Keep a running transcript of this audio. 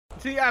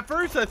See, at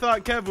first I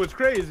thought Kev was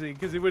crazy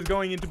because he was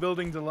going into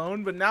buildings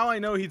alone, but now I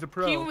know he's a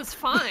pro. He was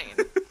fine.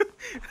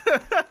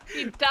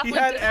 He definitely He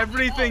had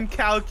everything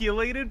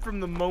calculated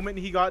from the moment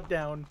he got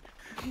down.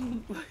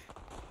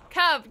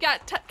 Kev, yeah,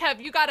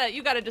 Kev, you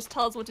gotta just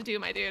tell us what to do,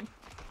 my dude.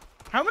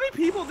 How many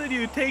people did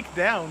you take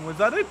down? Was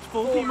that a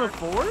full team of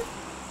 4?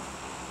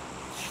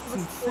 It's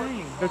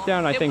insane. Took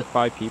down, I think,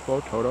 5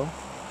 people total.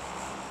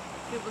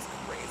 It was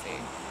crazy.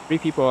 3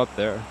 people up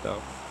there,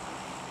 though.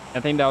 I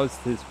think that was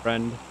his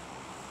friend.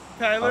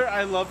 Tyler,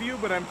 I love you,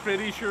 but I'm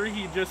pretty sure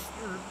he just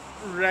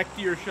wrecked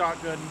your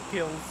shotgun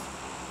kills.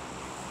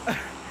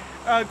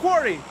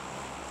 Quarry!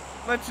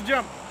 Let's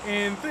jump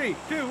in 3,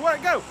 2,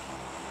 1, go!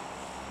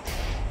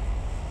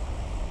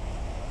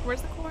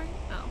 Where's the quarry?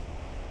 Oh.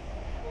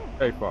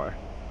 Very far.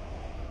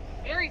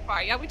 Very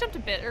far. Yeah, we jumped a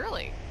bit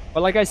early.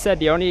 But like I said,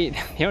 the only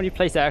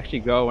place I actually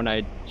go when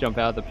I jump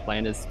out of the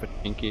plane is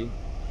Pachinki.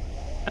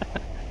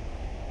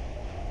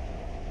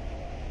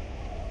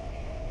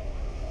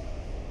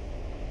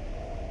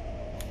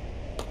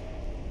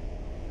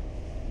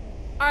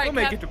 All right,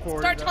 we'll Kev,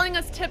 start telling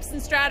us tips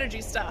and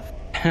strategy stuff.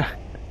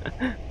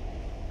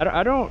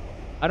 I don't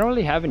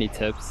really have any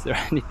tips or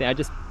anything. I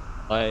just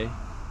play.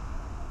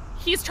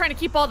 He's trying to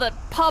keep all the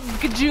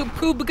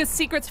PUBG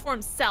secrets for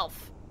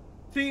himself.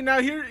 See, now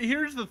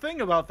here's the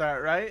thing about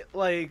that, right?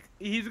 Like,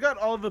 he's got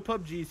all the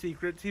PUBG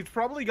secrets. He's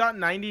probably got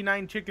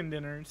 99 chicken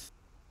dinners.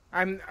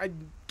 No,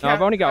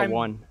 I've only got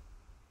 1.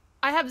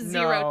 I have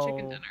 0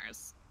 chicken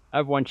dinners. I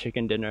have 1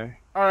 chicken dinner.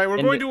 All right,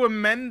 we're going to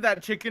amend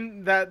that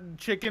chicken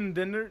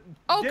dinner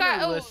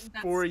list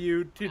for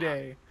you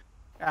today,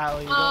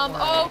 Allie.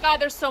 Oh god,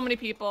 there's so many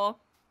people.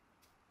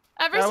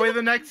 That way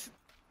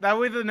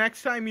the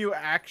next time you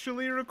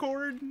actually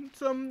record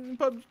some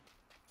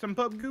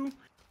PUBG,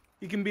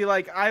 you can be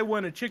like, I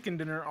won a chicken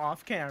dinner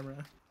off camera.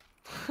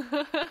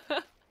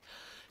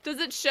 Does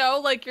it show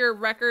like your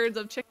records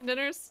of chicken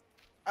dinners?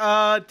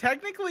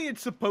 Technically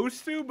it's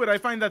supposed to, but I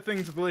find that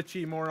thing's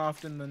glitchy more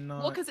often than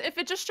not. Well, because if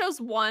it just shows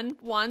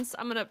once,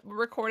 I'm gonna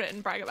record it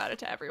and brag about it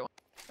to everyone.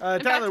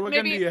 Tyler, what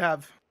gun do you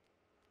have?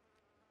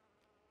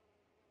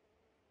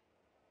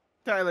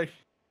 Tyler?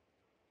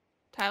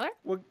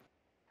 What?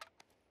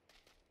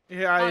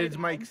 Yeah, his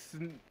mic's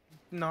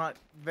not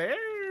there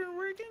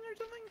working or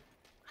something?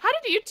 How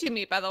did you two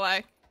meet, by the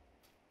way?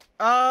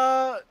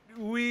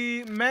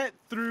 We met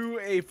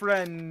through a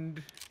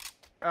friend.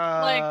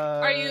 Like,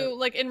 are you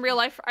like in real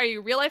life? Are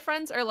you real life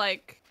friends or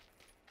like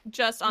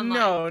just online?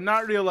 No,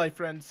 not real life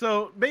friends.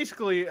 So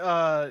basically,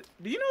 do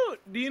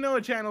you know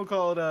a channel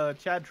called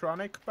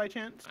Chadtronic by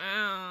chance?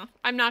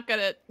 I'm not good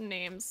at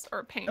names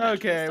or paint.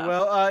 Okay,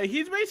 well,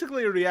 he's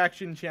basically a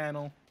reaction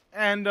channel,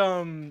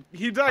 and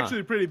he's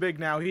actually pretty big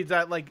now. He's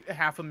at like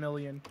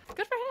 500,000.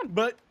 Good for him.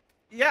 But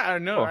yeah, I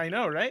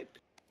know, right?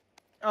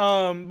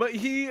 But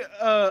he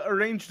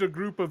arranged a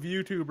group of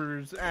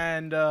YouTubers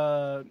and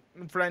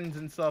friends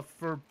and stuff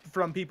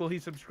from people he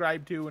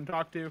subscribed to and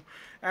talked to,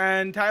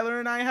 and Tyler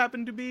and I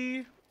happen to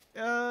be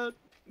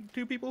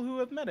 2 people who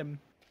have met him.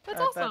 That's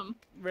awesome.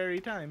 That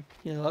very time.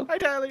 Hello. Hi,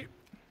 Tyler.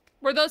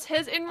 Were those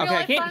his in real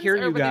life I can't hear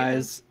you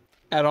guys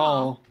at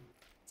all.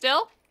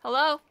 Still?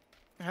 Hello.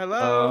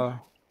 Hello.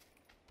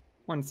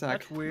 1 sec.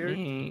 That's weird. Let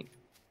me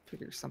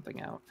figure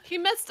something out. He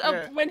missed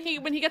when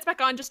he gets back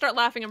on. Just start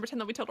laughing and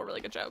pretend that we told a really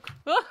good joke,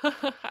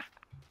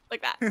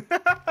 like that.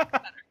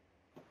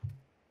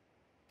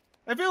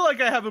 I feel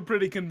like I have a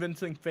pretty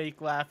convincing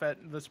fake laugh at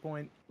this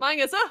point. Mine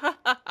is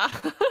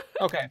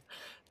Okay.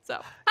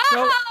 So.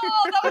 Oh,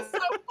 that was so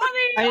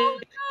funny! Oh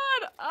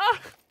my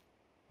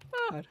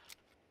god!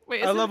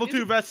 Wait, a level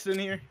 2 vest in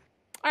here.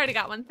 I already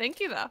got one.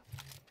 Thank you though.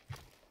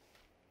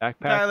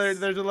 Backpack. Tyler,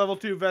 there's a level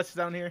 2 vest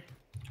down here.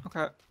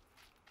 Okay.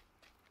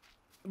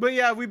 But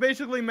yeah, we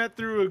basically met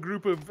through a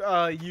group of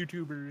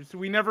YouTubers.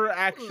 We never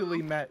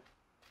actually met.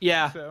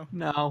 Yeah. So.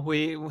 No,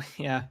 we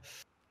yeah.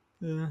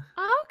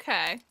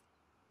 Okay.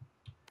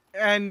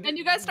 And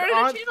you guys started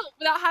a channel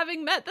without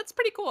having met. That's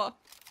pretty cool.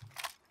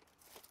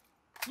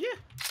 Yeah.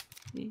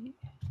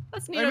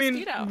 That's neato. I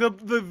mean,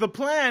 the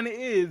plan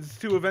is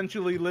to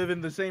eventually live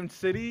in the same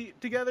city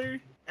together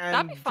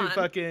and to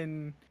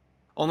fucking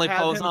only have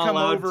Poe's him not come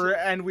allowed over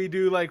and we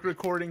do like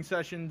recording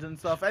sessions and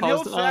stuff. And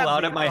Poe's he'll not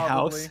allowed me, at my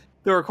probably. house.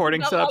 The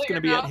recording setup's gonna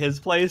be house. at his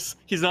place.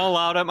 He's not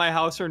allowed at my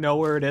house or know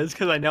where it is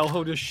because I know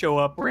he'll just show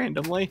up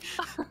randomly.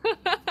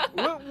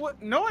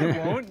 What? No, I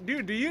won't.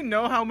 Dude, do you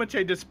know how much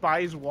I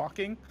despise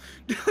walking?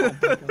 Oh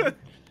my God. I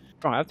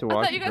don't have to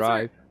walk,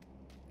 drive.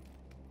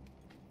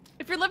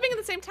 If you're living in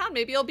the same town,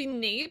 maybe you'll be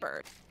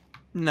neighbors.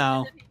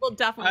 No. We'll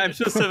definitely. I'm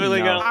specifically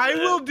gonna. I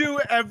will do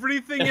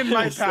everything in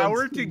my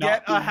power to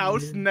get a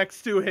house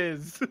next to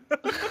his.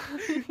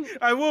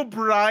 I will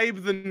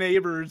bribe the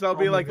neighbors. I'll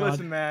be like,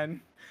 listen,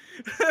 man.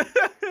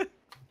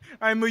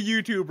 I'm a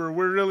YouTuber.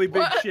 We're really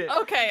big shit.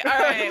 Okay, all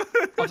right.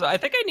 Also, I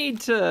think I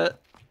need to.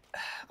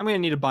 I'm gonna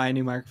need to buy a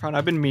new microphone.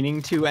 I've been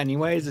meaning to,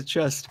 anyways. It's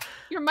just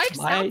your mic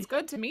sounds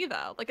good to me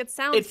though. Like it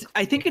sounds.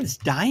 I think it's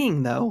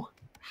dying though.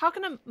 How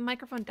can a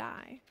microphone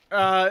die?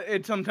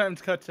 It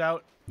sometimes cuts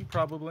out,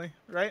 probably,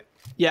 right?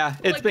 Yeah,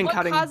 it's Like, been what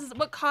cutting.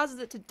 What causes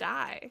it to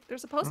die? They're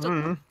supposed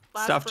to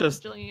last Stuff for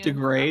just a bajillion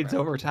degrades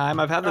forever. over time.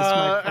 I've had this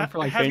microphone for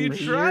like 10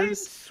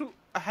 years.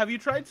 Have you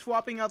tried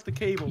swapping out the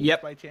cables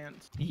Yep. by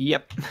chance?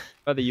 Yep.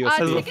 Oh, the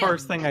That was USB. the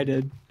first thing I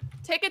did.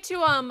 Take it to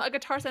a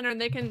Guitar Center and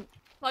they can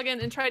plug in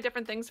and try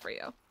different things for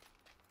you.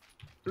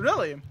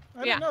 Really?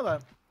 I didn't know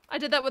that. I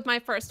did that with my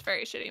first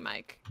very shitty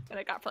mic that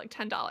I got for like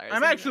 $10.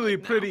 I'm actually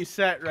pretty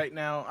set right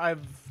now.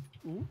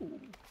 Ooh.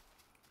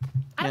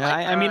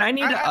 I mean, I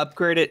need to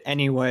upgrade it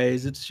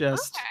anyways. It's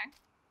just.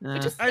 Okay.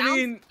 It just I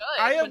mean, good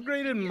I when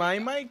upgraded my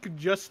mic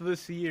just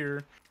this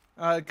year,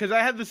 because I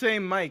had the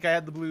same mic. I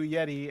had the Blue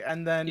Yeti,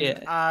 and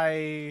then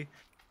I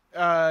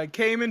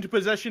came into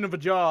possession of a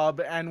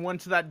job, and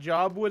once that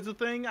job was a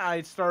thing,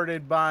 I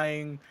started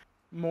buying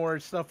more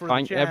stuff for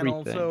the channel.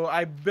 Everything. So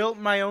I built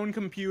my own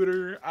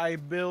computer. I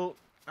built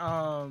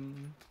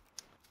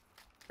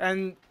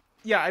and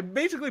yeah, I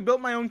basically built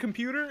my own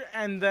computer,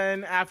 and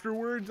then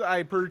afterwards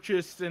I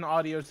purchased an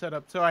audio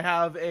setup. So I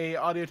have a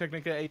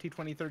Audio-Technica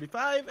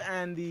AT2035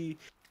 and the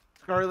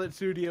Scarlett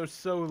Studio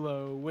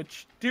Solo,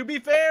 which, to be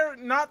fair,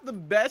 not the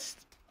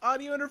best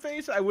audio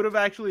interface. I would have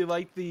actually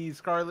liked the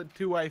Scarlett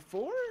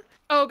 2i4.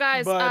 Oh,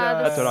 guys, but,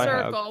 the That's what I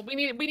have. circle. We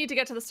need to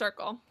get to the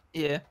circle.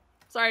 Yeah.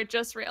 Sorry,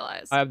 just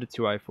realized. I have the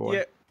 2i4.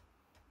 Yeah.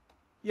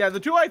 Yeah,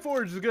 the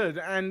 2i4 is good,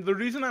 and the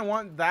reason I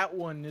want that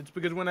one is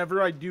because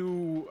whenever I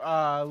do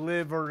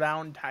live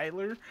around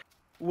Tyler,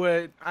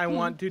 what I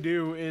want to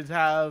do is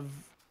have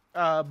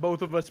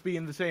both of us be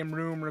in the same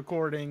room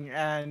recording,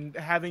 and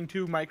having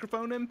 2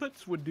 microphone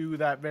inputs would do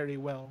that very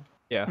well.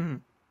 Yeah.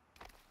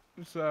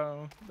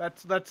 So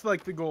that's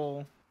like the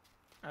goal.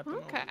 At the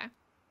Okay.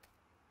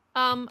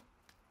 moment.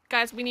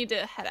 Guys, we need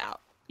to head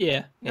out.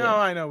 Yeah. No,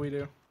 I know we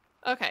do.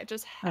 Okay,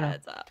 just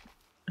heads up.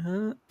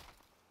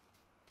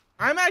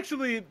 I'm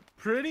actually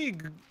pretty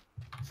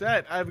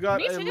set. I've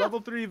got Me a too.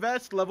 level 3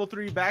 vest, level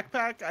 3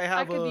 backpack. I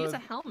have could use a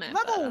helmet.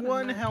 level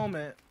 1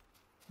 helmet,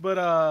 but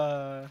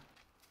I'm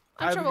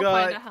I've sure we'll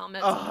got find a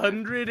helmet somewhere.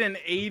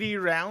 180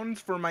 rounds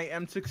for my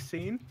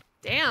M16.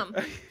 Damn.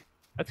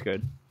 That's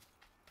good.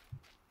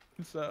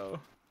 So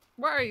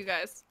Where are you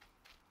guys?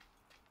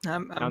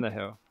 Down the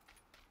hill.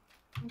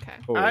 Okay.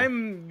 Oh,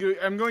 I'm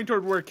going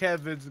toward where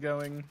Kev is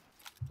going.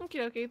 Okie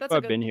dokie. That's I've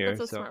a good, been here,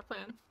 that's a so- smart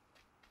plan.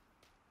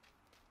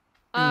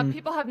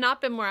 People have not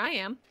been where I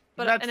am.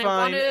 But That's and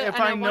fine. If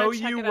I know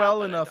check you it out, well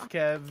but I enough, don't.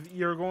 Kev,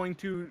 you're going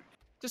to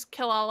Just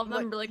kill all of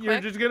them really quick. You're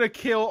just gonna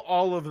kill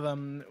all of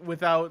them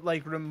without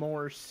like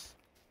remorse.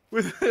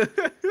 I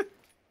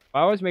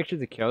always make sure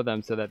to kill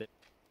them so that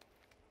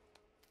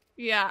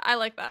Yeah, I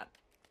like that.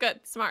 Good,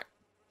 smart.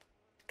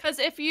 Because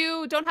if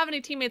you don't have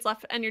any teammates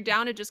left and you're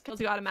down, it just kills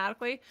you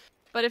automatically.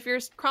 But if you're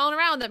crawling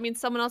around, that means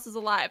someone else is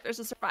alive. There's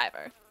a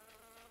survivor.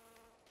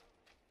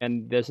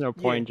 and there's no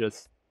point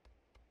just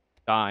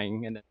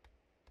dying and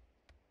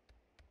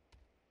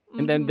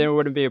then there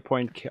wouldn't be a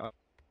point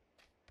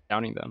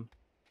downing them.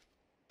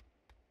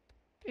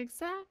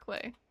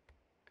 Exactly.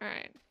 All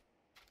right.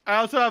 I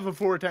also have a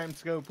 4x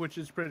scope, which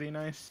is pretty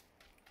nice.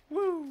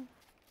 Woo!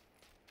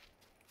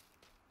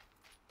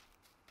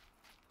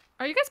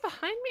 Are you guys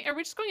behind me? Are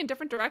we just going in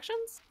different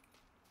directions?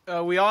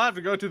 We all have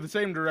to go to the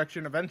same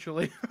direction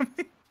eventually.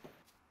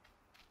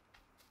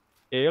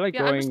 Yeah, you're like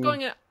Yeah, going... I'm just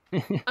going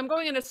in. I'm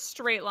going in a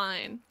straight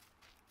line,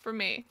 for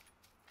me.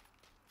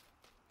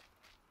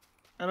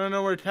 I don't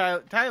know where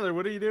Tyler.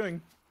 What are you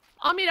doing?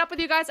 I'll meet up with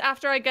you guys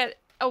after I get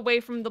away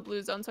from the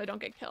blue zone, so I don't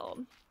get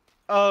killed.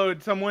 Oh,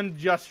 someone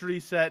just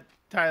reset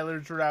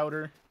Tyler's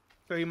router,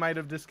 so he might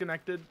have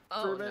disconnected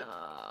for a bit.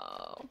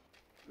 No.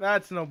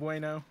 That's no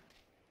bueno.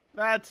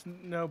 That's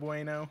no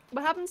bueno.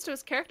 What happens to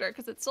his character?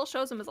 Because it still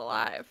shows him as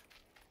alive.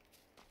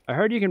 I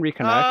heard you can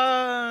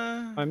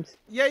reconnect.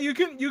 Yeah, you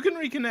can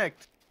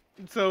reconnect.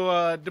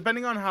 So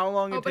depending on how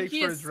long it but takes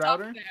he for is his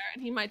router. stuck there,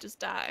 and he might just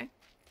die.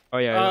 Oh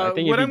yeah, I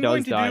think if he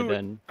does die,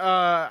 then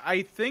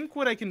I think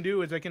what I can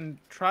do is I can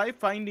try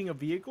finding a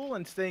vehicle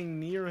and staying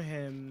near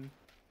him,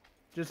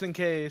 just in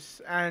case.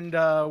 And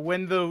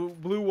when the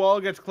blue wall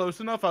gets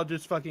close enough, I'll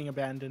just fucking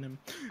abandon him.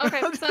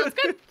 Okay, sounds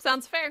good.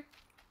 Sounds fair.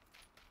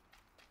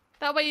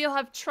 That way you'll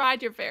have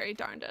tried your very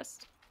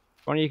darndest.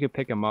 why don't you could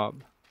pick him up,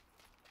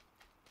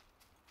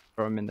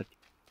 throw him in the...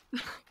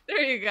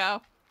 There you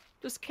go.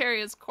 Just carry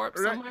his corpse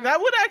somewhere.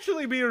 That would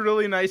actually be a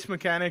really nice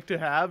mechanic to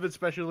have,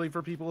 especially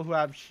for people who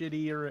have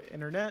shittier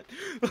internet.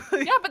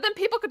 Yeah, but then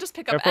people could just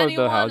pick up Careful of the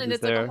anyone, houses and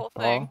it's there, like a whole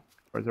thing.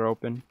 Doors are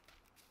open.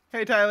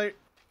 Hey, Tyler.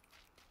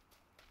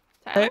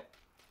 Tyler? Hey.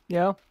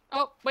 Yeah.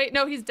 Oh, wait,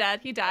 no, he's dead.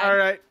 He died. All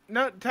right.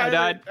 No, Tyler.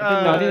 died.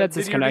 I think that's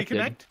did you disconnected.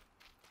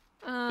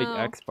 reconnect? Big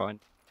X button.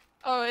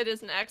 Oh, it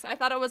is an X. I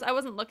thought it was. I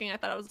wasn't looking. I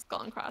thought it was a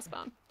skull and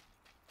crossbone.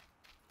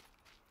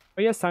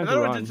 Oh yes, time I to thought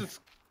it run. was just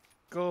a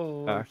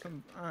skull or Back.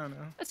 some, I don't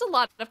know. It's a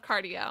lot of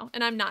cardio,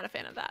 and I'm not a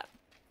fan of that.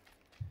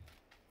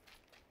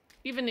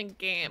 Even in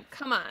game.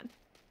 Come on.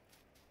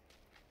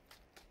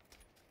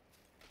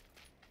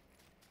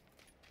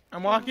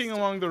 I'm walking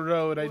along the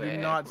road. I do Wait,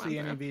 not come on, see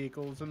any bro.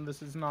 vehicles, and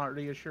this is not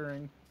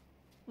reassuring.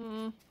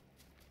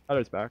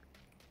 Tyler's back.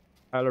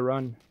 Tyler,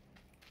 run.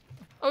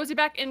 Oh, is he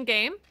back in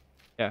game?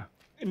 Yeah.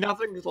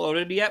 Nothing's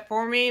loaded yet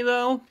for me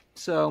though,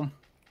 so.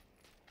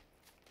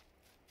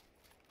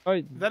 Oh,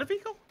 Is that a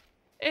vehicle?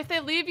 If they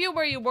leave you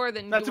where you were,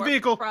 then That's you a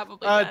vehicle.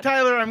 probably dead.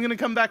 Tyler, I'm gonna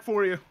come back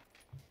for you.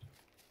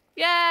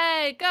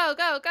 Yay! Go,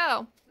 go,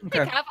 go!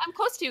 Okay. Hey, Kev, I'm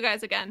close to you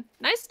guys again.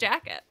 Nice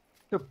jacket.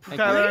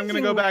 Tyler, I'm gonna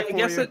go back for I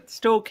guess you. it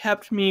still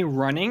kept me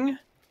running.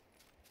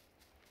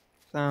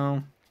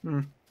 So,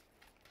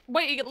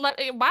 Wait,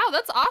 wow,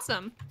 that's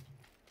awesome.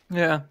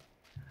 yeah.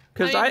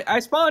 Because I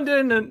spawned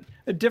in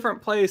a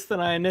different place than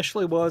I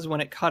initially was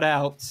when it cut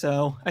out,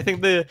 so I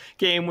think the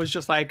game was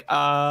just like,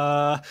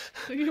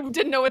 You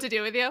didn't know what to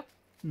do with you.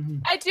 Mm-hmm.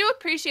 I do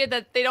appreciate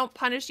that they don't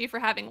punish you for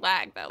having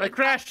lag, though. I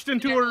crashed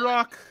into a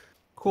rock.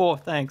 Cool,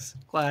 thanks.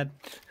 Glad.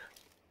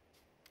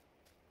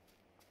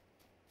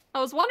 I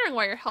was wondering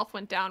why your health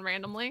went down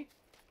randomly.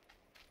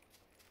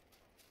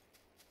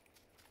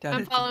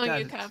 I'm following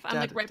you, Kev. I'm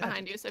like right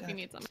behind you, so if you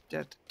need something.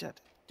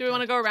 Do we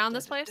want to go around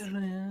this place?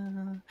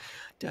 I'm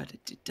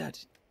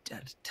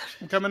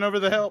coming over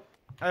the hill.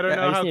 I don't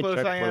know I just how need to close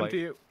check I for, am like, to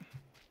you.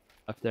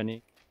 Left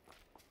any.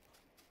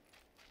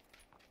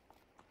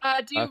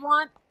 Do you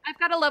want... I've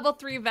got a level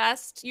 3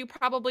 vest. You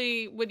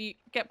probably would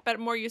get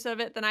more use of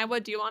it than I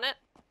would. Do you want it?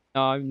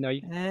 No,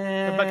 you.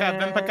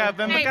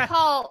 Hey,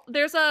 Paul,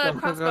 there's a Go,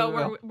 crossbow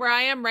go. where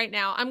I am right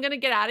now. I'm going to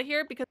get out of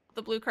here because of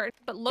the blue curtain.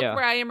 But look Yeah.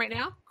 where I am right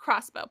now.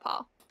 Crossbow,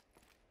 Paul.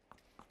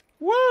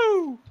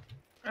 Woo!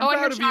 I'm Oh, I hear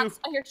proud of you. shots.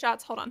 I hear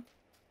shots. Hold on.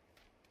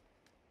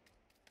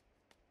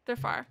 They're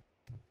far.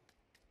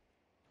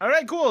 All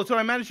right, cool. So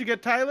I managed to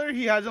get Tyler.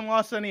 He hasn't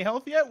lost any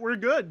health yet. We're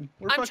good.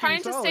 We're I'm fucking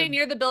trying to solid. stay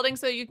near the building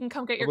so you can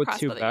come get your With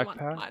two crossbow that you want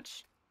so backpacks?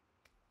 much.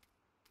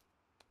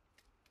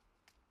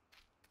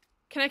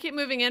 Can I keep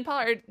moving in,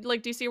 Paul? Or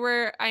like, do you see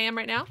where I am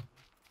right now?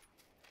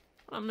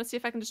 I'm gonna see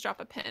if I can just drop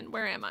a pin.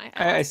 Where am I?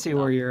 I see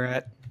where you're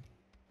at.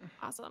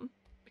 Awesome.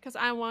 Because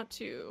I want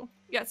to...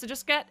 Yeah, so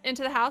just get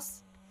into the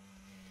house.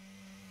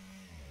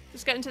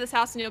 Just get into this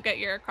house and you'll get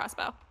your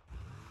crossbow.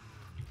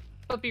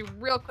 But be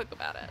real quick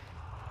about it.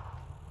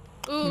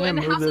 Ooh, and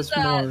the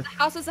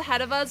houses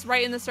ahead of us,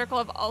 right in the circle,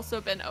 have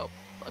also been opened,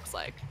 looks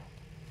like.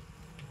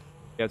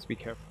 You guys be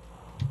careful.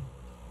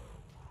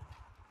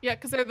 Yeah,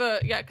 because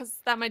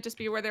that might just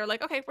be where they're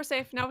like, okay, we're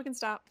safe. Now we can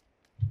stop.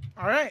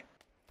 All right.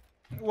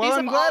 Well, These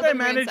I'm have all glad I been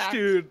managed ransacked.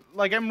 to...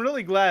 Like, I'm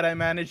really glad I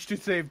managed to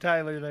save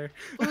Tyler there.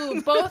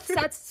 Ooh, both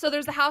sets. So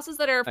there's the houses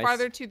that are Nice.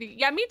 farther to the...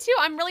 Yeah, me too.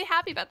 I'm really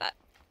happy about that.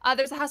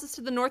 There's the houses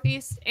to the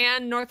northeast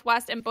and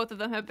northwest, and both of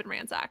them have been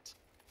ransacked.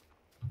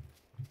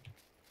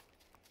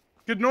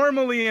 Could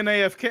normally an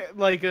AFK,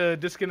 like a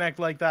disconnect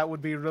like that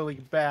would be really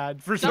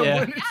bad for No,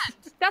 someone. yeah,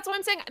 that's what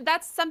I'm saying.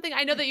 That's something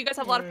I know that you guys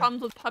have a lot of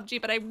problems with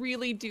PUBG, but I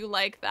really do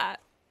like that.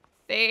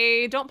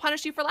 They don't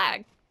punish you for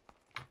lag.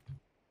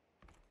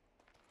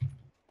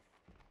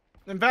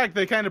 In fact,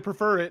 they kind of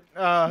prefer it.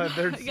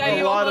 There's Yeah, a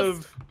you lot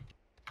almost- of...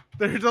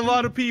 There's a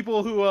lot of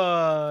people who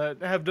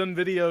have done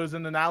videos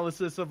and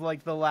analysis of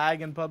like the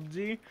lag in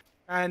PUBG,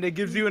 and it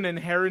gives you an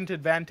inherent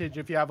advantage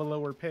if you have a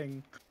lower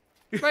ping.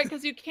 Right,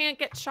 because you can't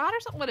get shot or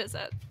something? What is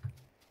it?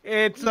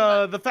 It's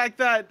the fact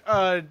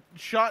that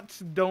shots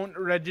don't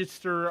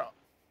register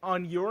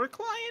on your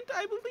client,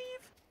 I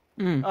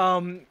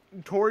believe,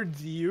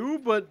 towards you,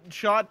 but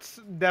shots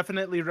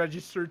definitely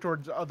register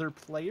towards other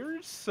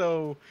players.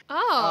 So,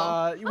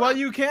 while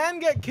you can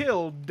get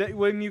killed,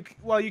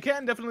 while you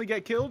can definitely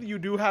get killed, you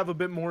do have a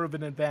bit more of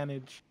an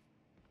advantage.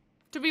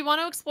 Do we want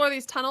to explore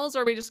these tunnels,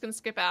 or are we just gonna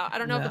skip out? I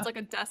don't know if it's like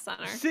a death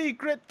center.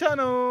 Secret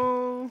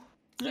tunnel.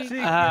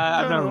 Secret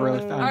I've never really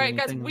tunnel. found All right,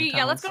 guys, anything in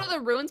the let's go to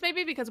tunnels. the ruins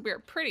maybe because we're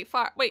pretty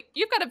far. Wait,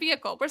 you've got a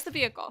vehicle. Where's the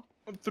vehicle?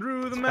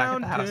 Through the It's back at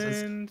the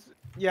houses. mountains.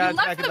 Yeah, You it's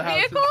left back at the the houses.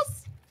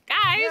 vehicles,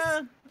 guys. Yeah.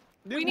 Dude,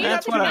 We we need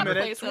have to 2 do other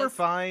minutes. places. We're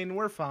fine.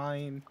 We're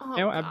fine. Oh,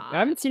 You know, I God.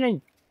 haven't seen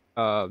any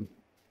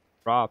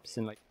drops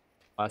in like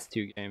last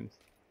 2 games.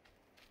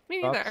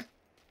 Me drops. neither.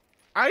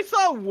 I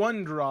saw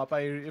 1 drop,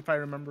 if I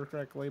remember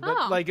correctly, but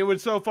Oh. like it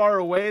was so far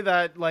away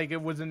that like it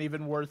wasn't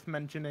even worth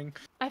mentioning.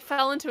 I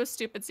fell into a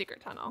stupid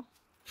secret tunnel.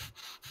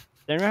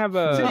 They don't have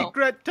a.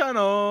 Secret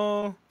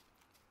tunnel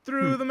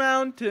through the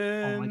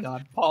mountains. Oh my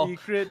god, Paul.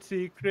 Secret,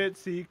 secret,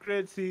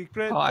 secret,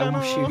 secret Oh, I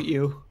tunnel. will shoot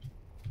you.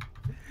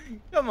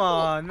 Come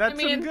on, that's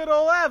mean- some good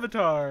old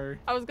Avatar.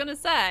 I was gonna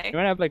say. You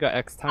don't have like a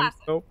X time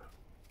Classic. scope.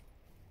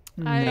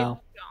 I No.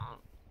 don't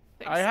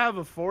think I so. have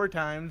a 4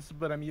 times,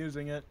 but I'm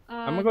using it.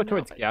 I'm gonna go No,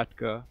 towards but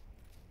Gatka.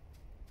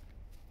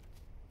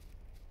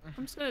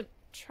 I'm just gonna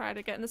try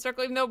to get in the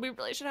circle, even though we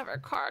really should have our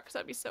car, because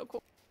that'd be so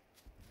cool.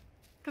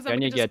 Because Yeah, I then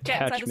we need could just to get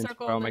get inside the attachments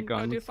circle for all and my then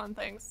go do guns. fun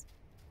things.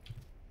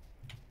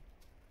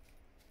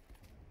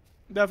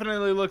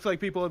 Definitely looks like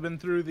people have been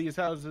through these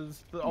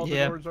houses. All the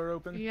Yep. doors are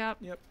open. Yep.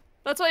 Yep.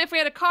 That's why if we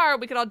had a car,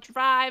 we could all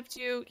drive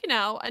to, you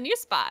know, a new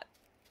spot.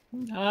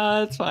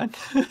 That's fine.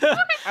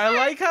 I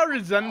like how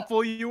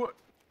resentful you.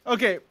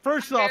 Okay,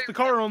 first off, the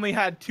car only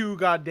had 2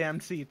 goddamn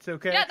seats.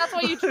 Okay. Yeah, that's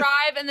why you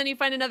drive and then you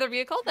find another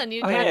vehicle, then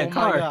you Oh, drive. yeah, Oh my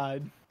car.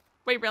 god.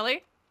 Wait,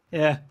 really?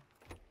 Yeah.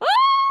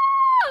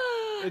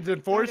 Is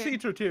it 4 Okay.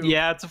 seats or 2?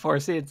 Yeah, it's a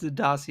 4C. It's a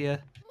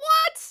Dacia.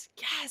 What?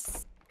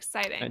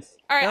 Exciting. Nice.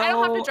 All right, I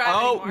don't have to drive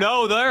anymore. Oh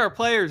no, there are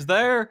players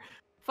there.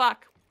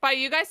 Fuck. By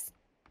you guys?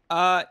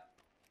 I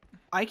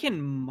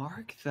can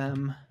mark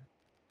them.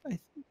 I'm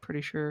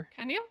pretty sure.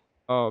 Can you?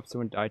 Oh,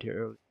 someone died here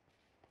early.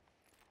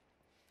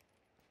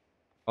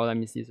 Oh, let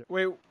me see.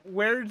 Wait,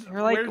 where's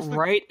They're like where's the...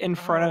 right in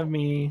front of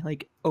me,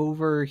 like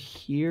over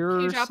here Can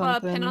you or drop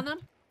something. a pin on them?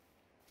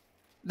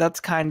 That's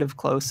kind of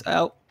close.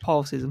 Oh,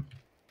 Paul sees them.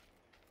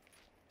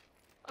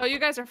 Oh, you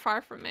guys are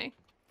far from me.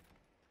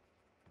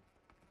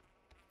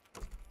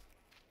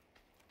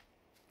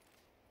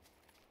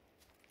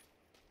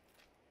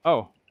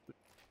 Oh.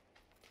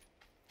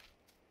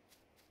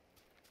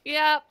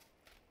 Yep.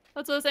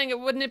 That's what I was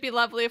saying. Wouldn't it be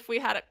lovely if we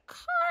had a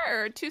car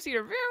or a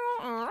two-seater?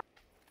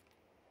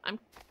 I'm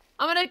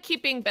gonna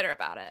keep being bitter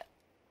about it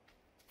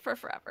for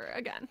forever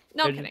again.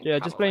 No Yeah, kidding. yeah,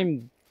 just probably.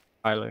 blame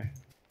Tyler.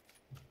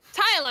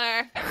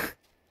 Tyler.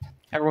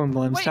 Everyone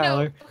blames Wait,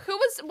 Tyler. no. Who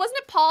wasn't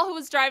it Paul who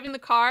was driving the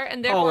car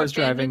and therefore Paul was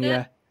driving, abandoned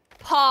yeah. it?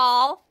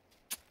 Paul.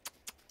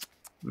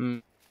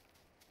 Mm.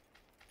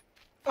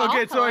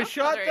 Okay, so I Hello?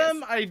 shot Oh, there he them.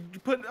 is. I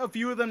put a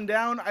few of them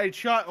down. I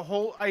shot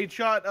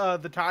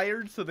the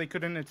tires so they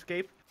couldn't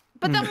escape.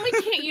 But then we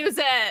can't use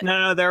it.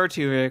 No, there are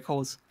two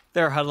vehicles.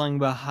 They're huddling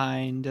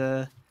behind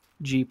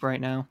Jeep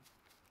right now.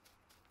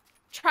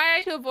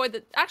 Try to avoid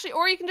the actually,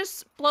 or you can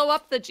just blow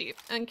up the Jeep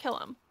and kill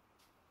him.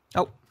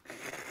 Oh,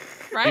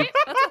 Right?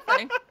 That's a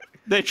thing.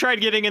 they tried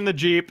getting in the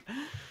Jeep.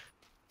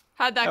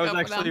 How'd that That go was for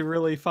actually them?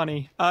 really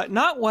funny.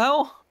 Not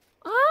well.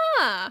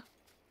 Ah.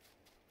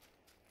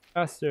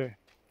 Faster.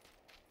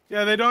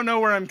 Yeah, they don't know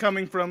where I'm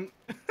coming from.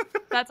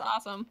 That's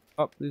awesome.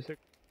 Oh, loser.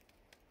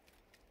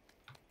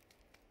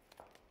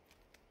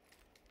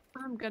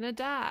 I'm gonna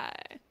die.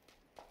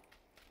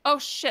 Oh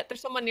shit, there's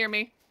someone near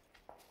me.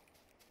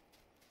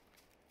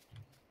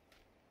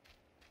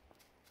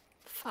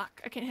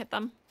 Fuck, I can't hit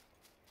them.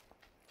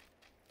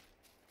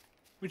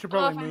 We should Oh,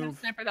 if probably I had a move.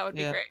 sniper, that would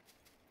be Yeah. great.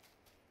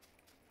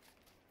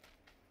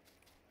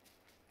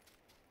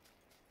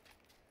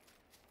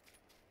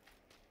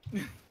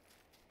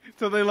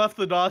 So they left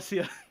the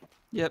Dacia.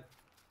 Yep,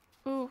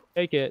 Ooh.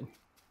 Take it.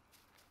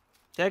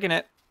 taking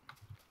it.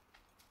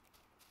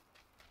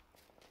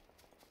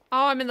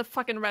 Oh, I'm in the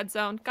fucking red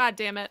zone. God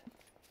damn it.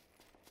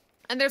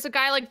 And there's a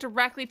guy like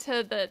directly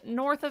to the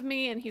north of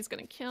me and he's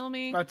gonna kill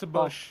me. That's a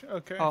bush.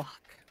 Okay. Oh,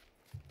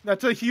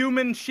 That's a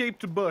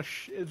human-shaped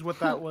bush, is what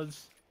that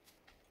was.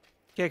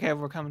 okay,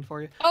 we're coming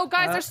for you. Oh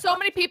guys, there's so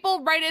many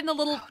people right in the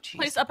little jeez.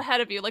 place up ahead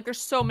of you. Like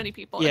there's so many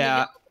people. in the Yeah.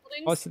 yellow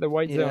buildings. Oh, to the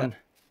white Yeah. zone.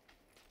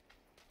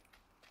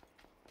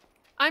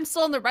 I'm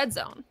still in the red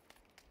zone.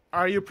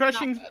 Are you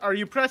pressing? Are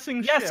you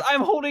pressing? Yes, shift?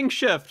 I'm holding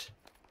shift.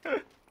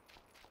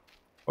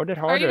 Hold it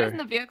Are you guys in harder.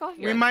 the vehicle?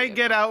 You're We in the might vehicle.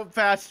 get out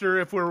faster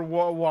if we're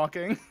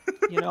walking.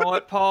 You know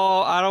what,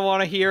 Paul? I don't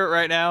want to hear it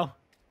right now.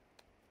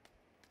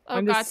 Oh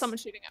I'm god, this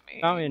someone's shooting at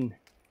me. Mountain.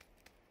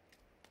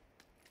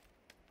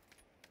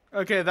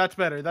 Okay, that's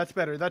better. That's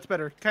better. That's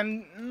better.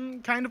 Kind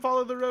of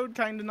follow the road,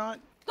 kind of not.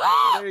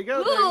 There you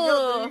go. There you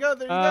go. There you go.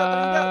 There you go.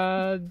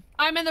 There you go.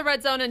 I'm in the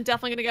red zone and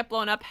definitely gonna get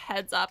blown up.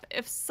 Heads up.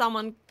 If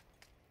someone,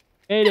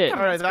 Made it. All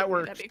right, that That'd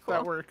works. be cool.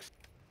 That works.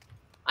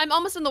 I'm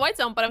almost in the white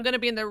zone, but I'm gonna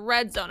be in the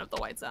red zone of the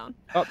white zone.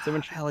 Oh,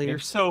 someone Hell, you're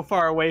so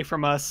far away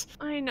from us.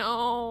 I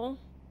know.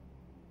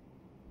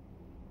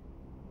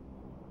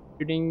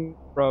 shooting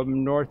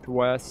from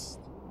northwest.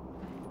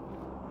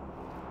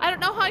 I don't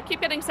know how I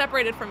keep getting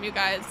separated from you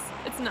guys.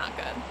 It's not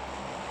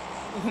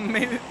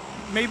good.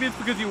 Maybe it's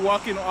because you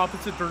walk in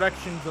opposite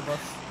directions of us.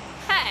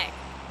 Hey,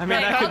 I mean,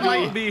 Hey, that could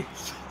might be be.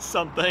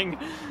 something.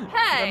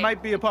 hey. That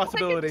might be a People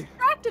possibility. get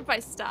distracted by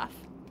stuff.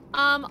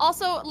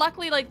 Also,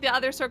 luckily, like the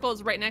other circle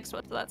is right next to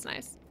it, so that's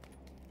nice.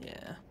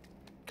 Yeah.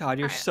 God,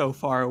 you're Alright. so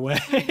far away.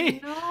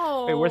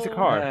 No. Wait, where's the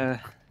car?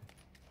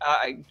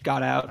 I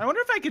got out. I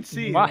wonder if I could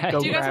see. Why? Go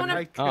Do you guys grab wanna- it.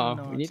 I could Oh,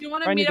 not. we need Do you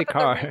want I to need meet the up at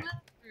the car.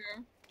 arena?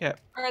 Yeah.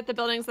 Or at the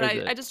buildings that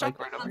Where is I it? just dropped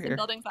Like, right on over the here.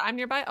 buildings that I'm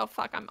nearby? Oh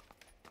fuck, I'm.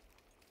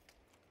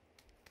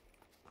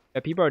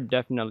 Yeah, people are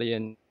definitely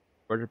in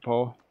Border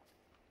Pole.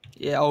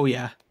 Yeah. Oh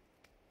yeah.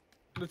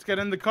 Let's get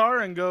in the car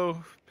and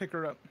go pick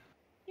her up.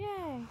 Yay.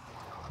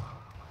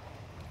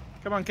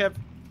 Come on, Kev.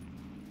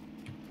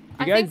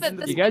 I You think guys, that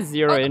this you guys is-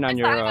 zero oh, the in on place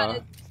your that I'm at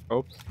is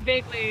scopes.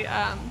 vaguely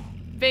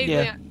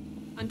Yeah.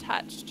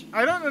 untouched.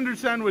 I don't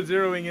understand what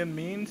zeroing in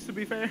means, to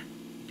be fair.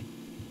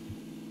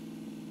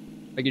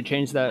 Like you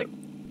change that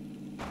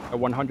a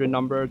 100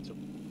 number to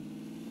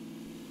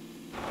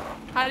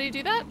How do you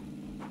do that?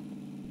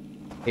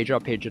 page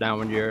up, page down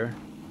when you're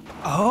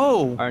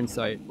Oh. iron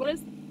sight.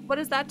 What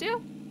does that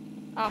do?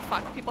 Oh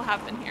fuck, people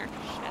have been here.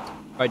 Shit.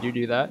 Why do you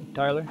do that,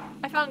 Tyler?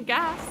 I found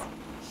gas.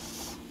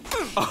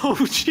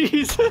 Oh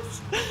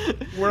Jesus.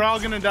 We're all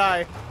gonna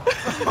die.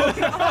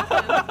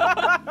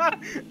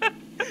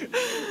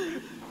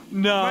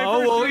 No.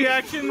 My first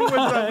reaction was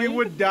that we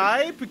would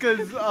die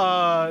because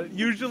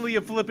usually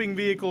a flipping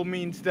vehicle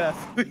means death.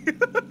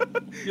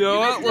 You know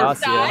what? guys We're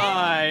just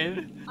died?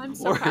 fine. I'm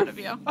so proud of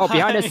you. Oh,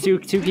 behind us, two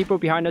people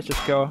behind us.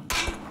 Just go.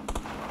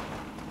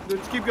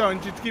 Let's keep going.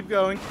 Just keep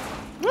going.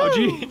 Oh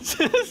Woo!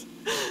 Jesus.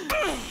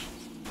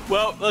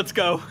 Well, let's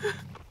go.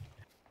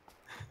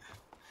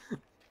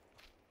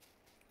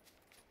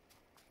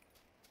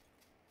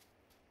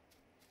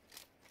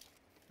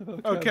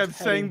 Oh, Kev's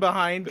staying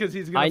behind because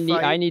he's gonna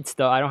fight. I need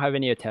stuff. I don't have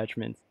any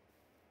attachments.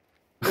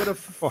 What a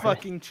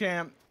fucking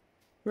champ.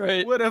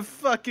 Right. What a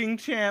fucking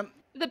champ.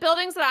 The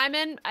buildings that I'm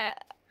in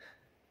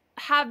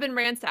have been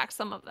ransacked,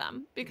 some of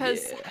them,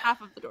 because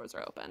half of the doors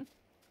are open.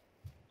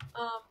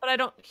 But I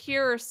don't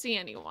hear or see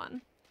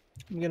anyone.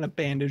 I'm gonna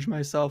bandage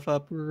myself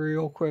up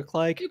real quick,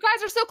 like. You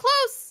guys are so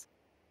close!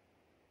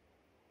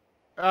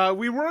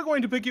 We were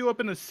going to pick you up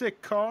in a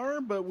sick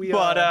car, but we.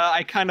 But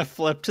I kind of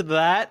flipped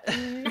that.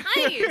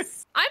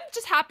 Nice! I'm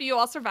just happy you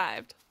all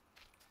survived.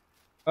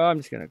 Oh, I'm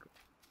just gonna go.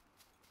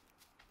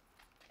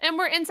 And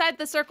we're inside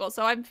the circle,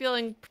 so I'm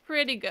feeling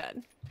pretty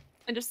good.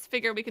 And just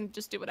figure we can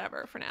just do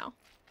whatever for now.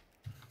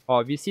 Oh,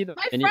 if you see the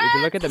if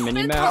you look at the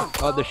mini map,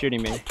 oh, they're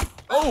shooting me.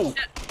 Oh!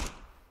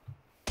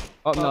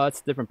 Oh no, that's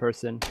a different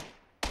person.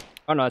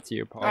 Oh no, that's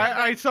you, Paul.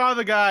 I saw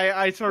the guy.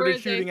 I started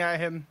shooting at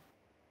him.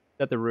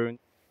 At the ruin.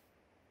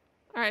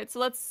 All right, so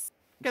let's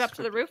get up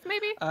to the roof,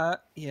 maybe.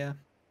 Yeah.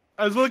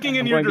 I was looking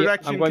in your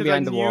direction because I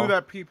knew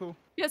that people.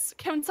 Yes,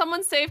 can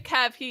someone save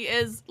Kev? He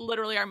is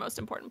literally our most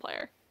important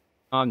player.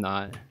 I'm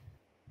not.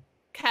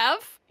 Kev,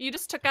 you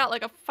just took out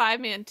like a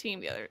 5-man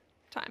team the other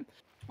time.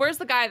 Where's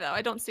the guy though?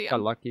 I don't see him.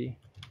 Got lucky.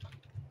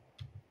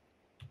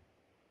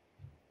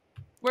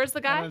 Where's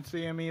the guy? I don't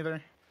see him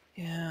either.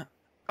 Yeah.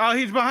 Oh,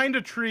 he's behind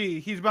a tree.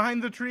 He's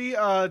behind the tree,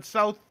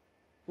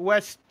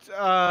 southwest,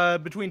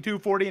 between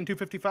 240 and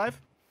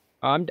 255.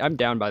 I'm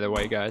down, by the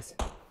way, guys.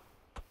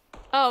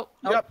 Oh.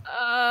 Yep.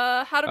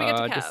 How do we get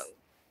to Kev? Just...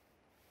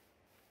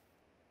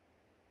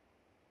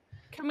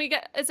 Can we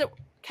get? Is it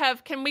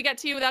Kev? Can we get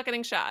to you without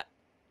getting shot?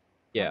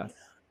 Yeah.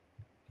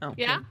 Oh.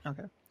 Yeah.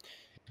 Okay.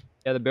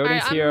 Yeah, the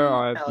buildings here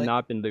have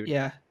not been looted.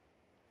 Yeah.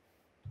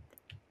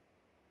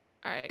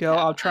 All right. Go. Kev,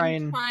 I'll try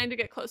I'm and trying to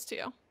get close to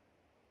you.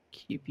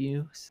 keep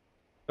you.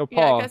 So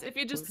Paul, yeah, guys, if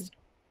you just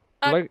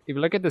if you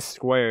look at the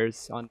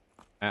squares on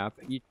the map,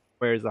 each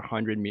square is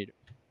 100 meters.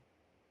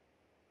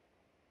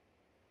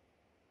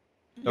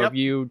 So if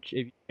you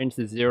change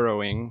the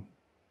zeroing,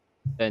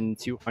 then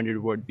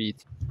 200 would be.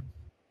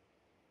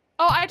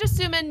 Oh, I just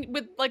zoom in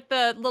with like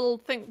the little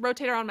thing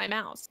rotator on my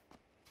mouse.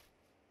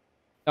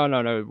 No,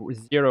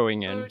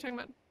 zeroing in. What are we talking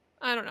about?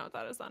 I don't know what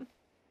that is then.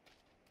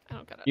 I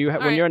don't get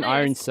it. When you're in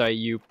iron sight,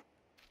 you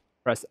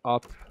press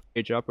up,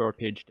 page up, or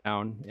page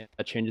down. Yeah,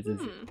 that changes the.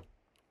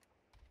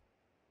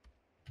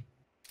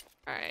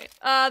 All right.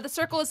 The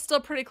circle is still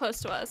pretty close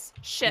to us.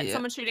 Shit! Yeah.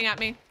 Someone's shooting at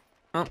me.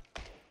 Oh.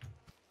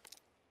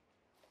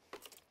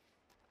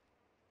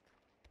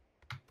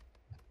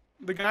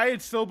 The guy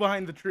is still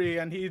behind the tree,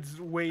 and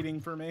he's waiting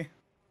for me.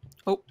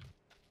 Oh.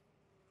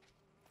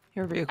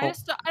 Your vehicle.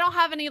 I don't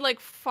have any like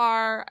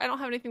far. I don't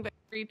have anything that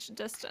reach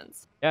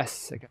distance.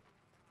 Yes. Okay.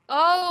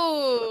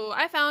 Oh,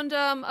 I found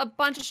a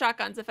bunch of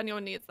shotguns if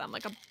anyone needs them,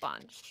 like a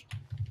bunch.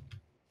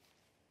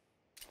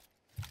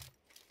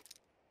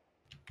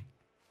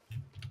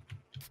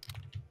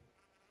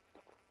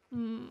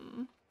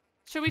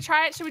 Should we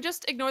try it? Should we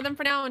just ignore them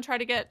for now and try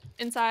to get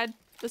inside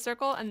the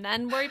circle and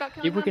then worry about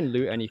killing If we them? can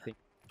loot anything.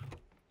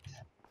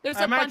 There's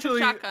a bunch of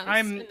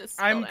shotguns in this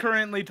I'm building.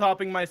 currently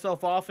topping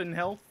myself off in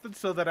health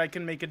so that I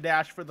can make a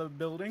dash for the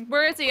building.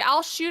 Where is he?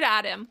 I'll shoot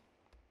at him.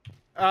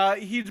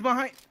 He's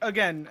behind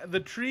again. The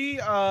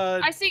tree.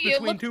 I see you.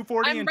 Between Look,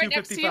 240 I'm and right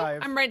next to you.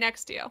 255. I'm right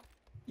next to you.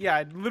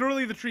 Yeah,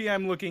 literally the tree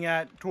I'm looking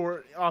at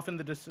off in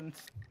the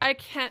distance. I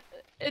can't.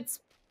 It's.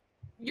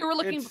 You're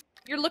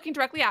looking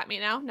directly at me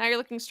now. Now you're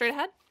looking straight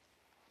ahead.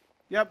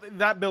 Yep,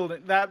 that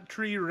building, that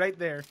tree right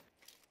there,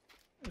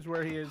 is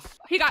where he is.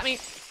 He got me.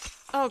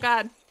 Oh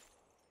god.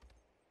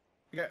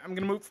 Okay, I'm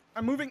gonna move.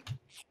 I'm moving.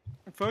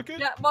 Fuck it.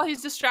 Yeah. Well,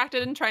 he's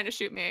distracted and trying to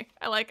shoot me.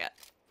 I like it.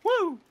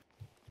 Woo!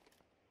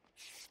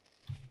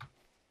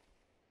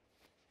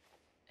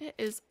 It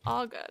is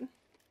all good.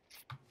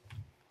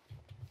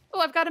 Oh,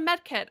 I've got a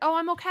med kit. Oh,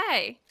 I'm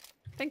okay.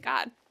 Thank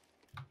God.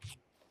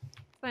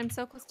 I'm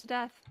so close to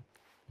death.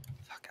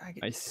 Fuck, I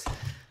get... Nice.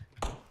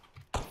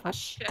 Oh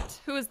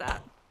shit. Who is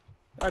that?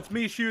 That's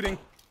me shooting.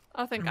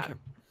 Oh, thank God.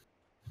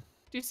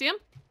 Do you see him?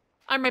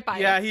 I'm right by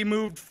you. Yeah, he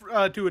moved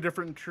to a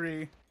different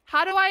tree.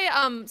 How do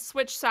I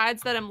switch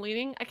sides that I'm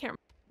leaning? I can't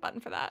remember the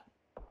button for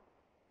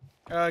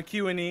that.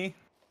 Q and E.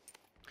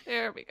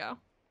 There we go.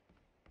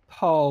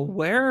 Paul,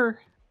 where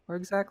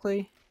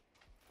exactly?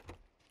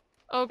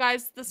 Oh,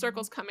 guys, the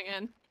circle's coming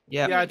in.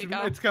 Yeah. Yeah,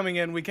 it's coming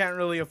in. We can't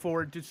really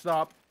afford to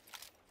stop.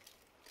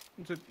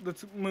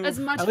 Let's move. As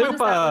much fun as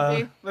that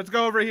would be. Let's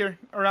go over here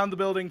around the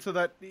building so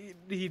that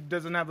he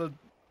doesn't have a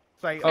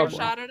sight. Oh,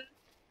 shot at it.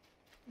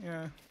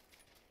 Yeah.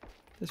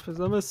 This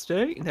was a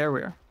mistake. There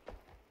we are.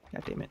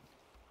 God damn it.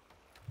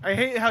 I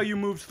hate how you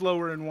move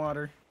slower in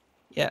water.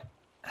 Yeah.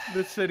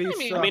 This city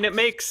sucks. I mean, it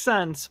makes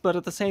sense, but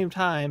at the same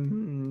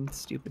time,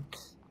 stupid.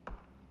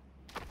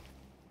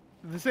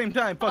 At the same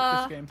time,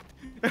 fuck this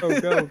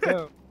game.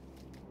 Go.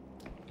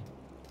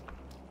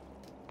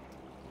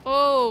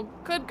 Oh,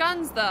 good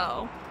guns,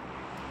 though.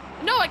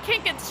 No, I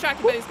can't get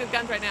distracted by these good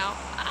guns right now.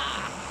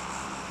 Ah.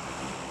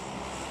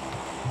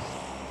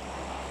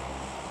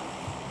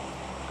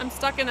 I'm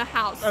stuck in a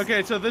house.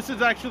 Okay, so this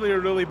is actually a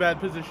really bad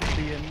position to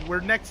be in. We're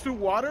next to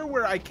water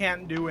where I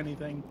can't do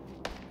anything.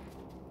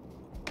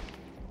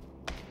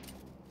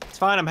 It's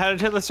fine. I'm headed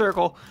to the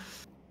circle.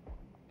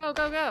 Go,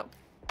 go, go.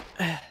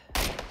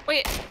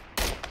 Wait.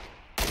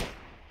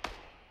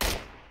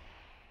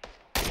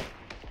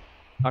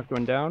 Knocked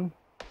one down.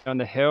 Down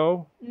the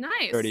hill.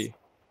 Nice. 30.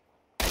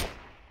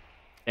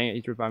 Dang it,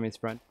 he's reviving his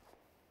friend.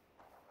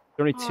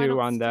 There's only two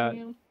on that.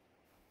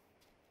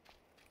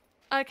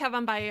 Kev,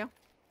 I'm by you.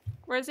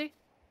 Where is he?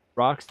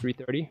 Rocks,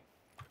 330.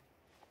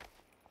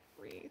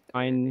 330.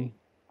 Fine.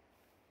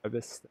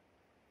 Abyss.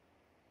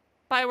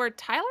 By where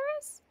Tyler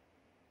is?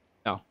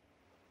 No.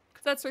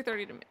 Because that's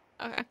 330 to me.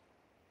 Okay.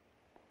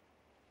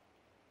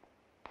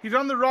 He's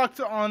on the rocks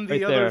on the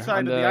Right other there, side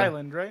on of the the-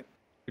 island, right?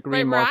 The green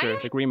Wait, marker. Ryan?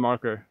 The green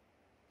marker.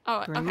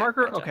 Oh, Green okay,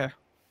 marker? gotcha. Okay. I'm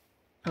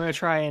gonna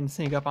try and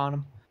sneak up on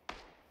him.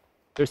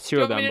 There's Do two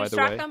you of want me them, to by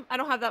the way. distract them? I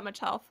don't have that much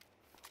health.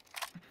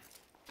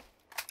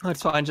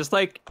 That's fine. Just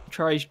like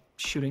try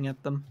shooting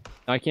at them.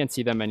 I can't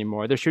see them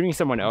anymore. They're shooting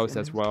someone else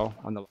as well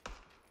on the.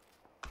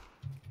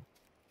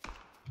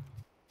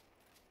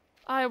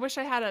 I wish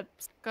I had a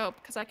scope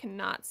because I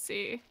cannot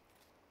see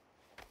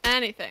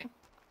anything.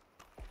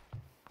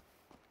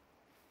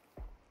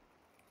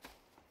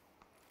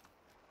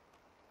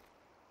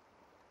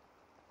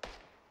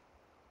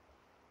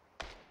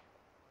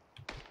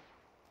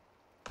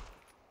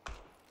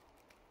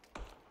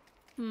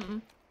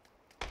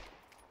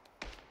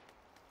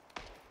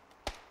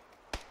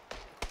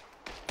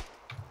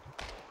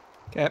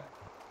 Okay.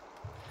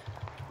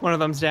 One of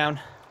them's down.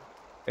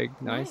 Big,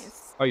 nice.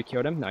 Nice. Oh, you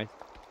killed him? Nice.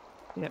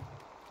 Yep.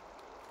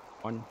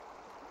 One.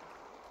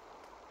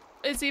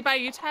 Is he by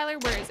you, Tyler?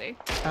 Where is he?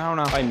 I don't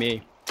know. By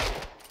me.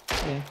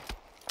 Yeah.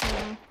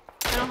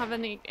 I don't have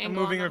any I'm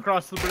angle. moving on him.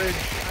 across the bridge.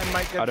 I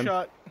might Got get him.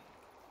 shot.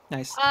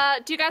 Nice.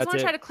 Do you guys That's want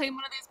to try it. to claim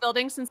one of these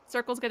buildings since the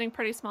circle's getting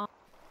pretty small?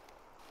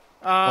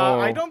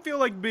 I Oh. don't feel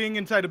like being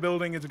inside a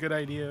building is a good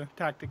idea,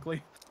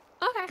 tactically.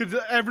 Okay. Because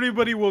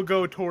everybody will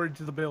go towards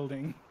the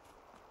building.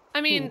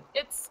 I mean,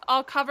 it's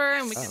all cover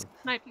and we can Oh.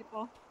 snipe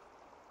people.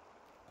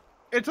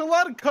 It's a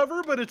lot of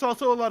cover, but it's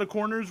also a lot of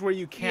corners where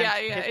you can't Yeah,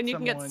 yeah, hit and you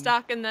can get someone.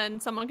 stuck and then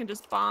someone can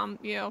just bomb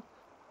you.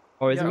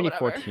 Oh, it's Yeah, mini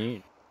whatever.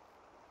 14.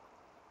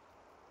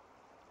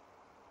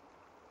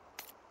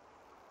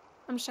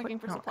 I'm just checking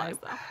for No, supplies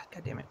though.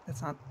 God damn it.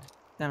 That's not.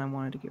 Then I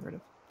wanted to get rid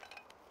of.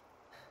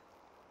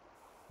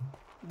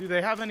 Do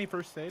they have any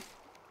first aid?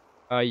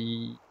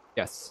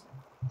 Yes.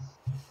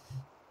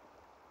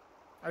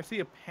 I see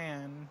a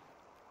pan.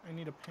 I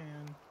need a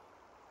pan.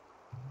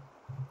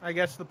 I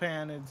guess the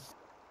pan is...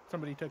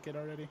 Somebody took it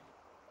already.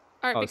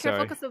 Alright, Oh, be careful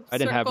sorry. because the I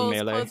didn't have a circle's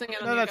melee. closing in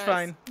on No, you that's guys.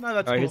 fine. No,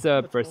 that's Alright, cool. here's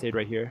a That's first cool. aid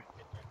right here.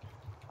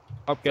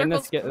 Oh,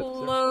 goodness,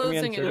 Circle's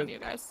closing in on you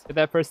guys. Get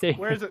that first aid.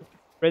 Where is it?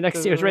 Right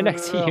next to you. It's right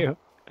next to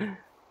you.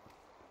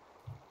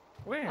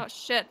 Where? Oh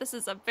shit, this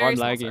is a Oh, very I'm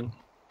small lagging.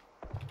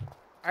 circle.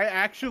 I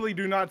actually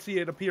do not see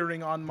it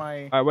appearing on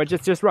my... Alright, well,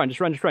 just run. Just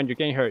run. You're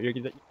getting hurt. You're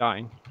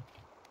dying.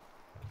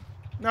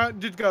 No,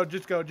 just go,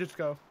 just go, just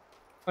go.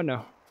 Oh,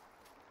 no.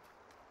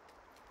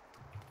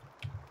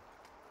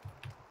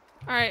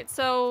 Alright,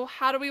 so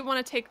how do we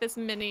want to take this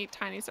mini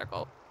tiny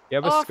circle? You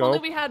have a Oh, if only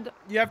scope? we had...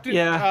 You have to...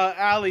 Yeah.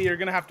 Allie, you're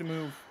gonna have to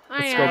move.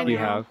 What scope do you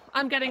have?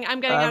 I'm getting I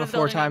out have of the a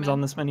 4 building. times I'm in.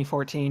 on this mini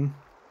 14.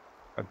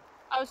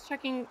 I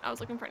was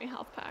looking for any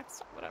health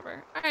packs,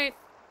 whatever. Alright.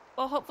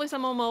 Well, hopefully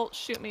someone will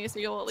shoot me, so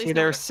you'll at least See,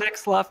 know there's where-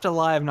 6 left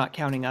alive, not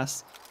counting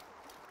us.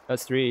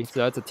 That's 3, so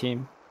that's a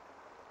team.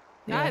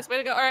 Yeah. Guys, way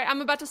to go. Alright,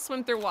 I'm about to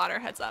swim through water,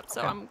 heads up, so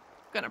Okay. I'm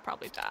gonna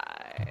probably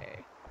die.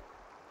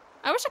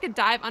 I wish I could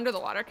dive under the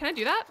water. Can I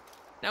do that?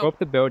 Go Nope. up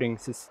the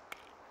buildings. Just...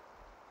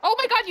 Oh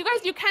my god, you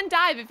guys, you can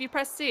dive if you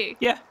press C.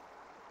 Yeah.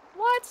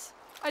 What?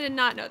 I did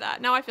not know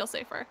that. Now I feel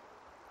safer.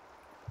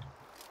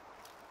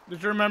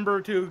 Just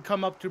remember to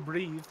come up to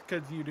breathe,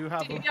 because you do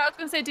have them. Yeah, I was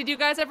gonna say, did you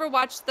guys ever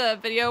watch the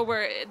video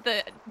where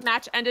the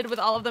match ended with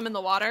all of them in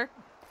the water?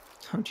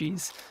 Oh,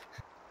 jeez.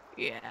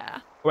 Yeah.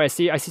 Wait,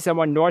 I see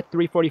someone north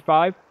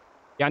 345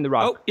 behind the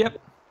rock. Oh,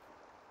 yep.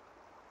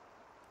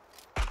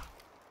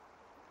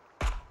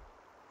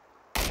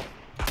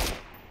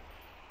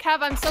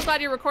 Kev, I'm so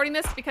glad you're recording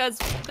this because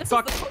this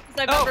Fuck. is the closest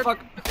I've Oh, ever fuck.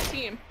 been with the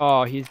team.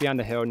 Oh, he's behind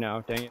the hill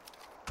now. Dang it.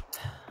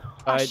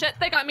 Oh shit,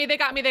 they got me, they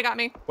got me, they got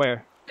me.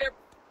 Where? They're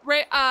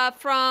right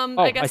from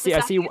Oh, I guess the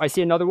I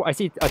see another one. I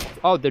see.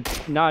 Oh, they're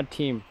not a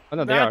team. Oh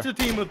no, they That's are. a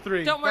team of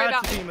 3. Don't worry That's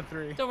about a me. team of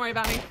 3. Don't worry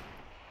about me.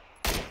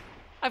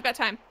 I've got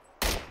time.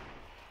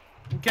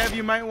 Kev,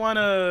 you might want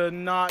to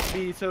not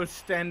be so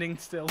standing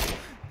still.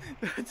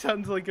 That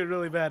sounds like a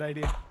really bad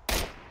idea.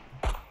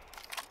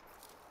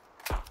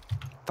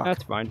 Fuck.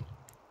 That's fine.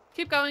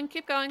 Keep going,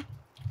 keep going.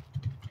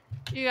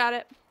 You got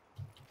it.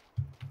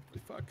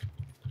 Fuck.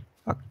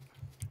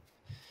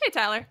 Hey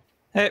Tyler.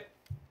 Hey.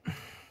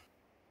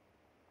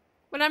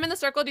 When I'm in the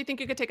circle, do you think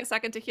you could take a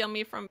second to heal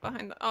me from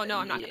behind the... Oh, no,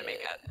 I'm not going to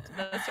make it to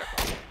the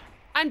circle.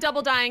 I'm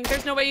double dying.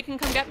 There's no way you can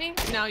come get me?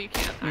 No, you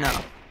can't. All No.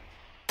 right.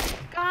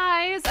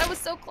 Guys, I was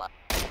so close.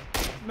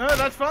 No,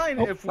 that's fine.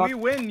 Oh, if fuck. we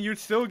win, you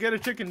still get a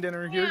chicken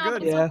dinner. You're Yeah, good.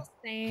 but it's Yeah. not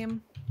the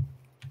same.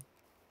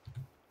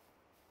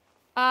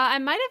 I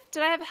might have.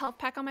 Did I have a health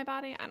pack on my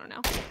body? I don't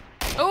know.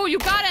 Oh, you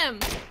got him.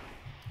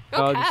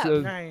 Go, This Kev.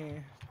 is- Nice.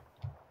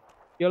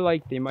 I feel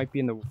like they might be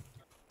in the.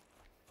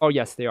 Oh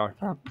yes, they are.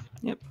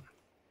 Yep.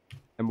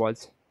 And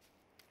was.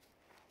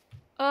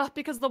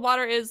 Because the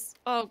water is.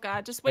 Oh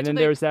god, just wait And till then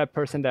they. there's that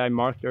person that I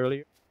marked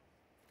earlier.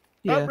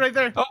 Yeah. Oh, right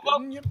there. Oh,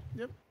 oh. Yep,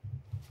 yep.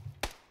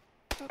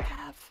 Go,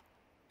 Kev.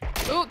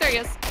 Oh, there he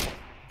is.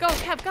 Go,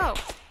 Kev, go.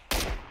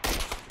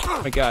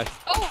 Oh my god.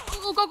 Oh,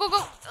 go, go,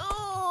 go.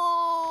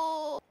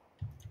 Oh.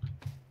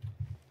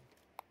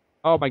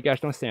 Oh my gosh!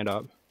 Don't stand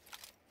up.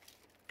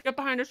 Get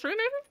behind a tree,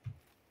 maybe.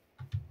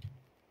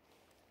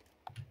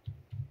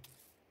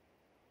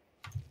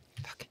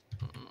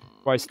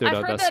 Why I stood I've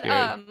up? heard That's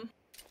that. scary.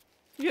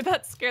 You're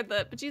that scared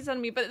the bejesus out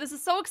of me, but this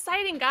is so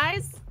exciting,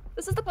 guys.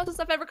 This is the closest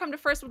I've ever come to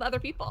first with other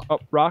people. Oh,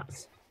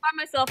 rocks. By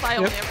myself, I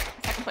only ever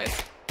come second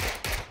place.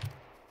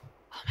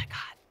 Oh my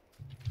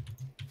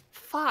god.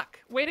 Fuck.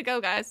 Way to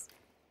go, guys.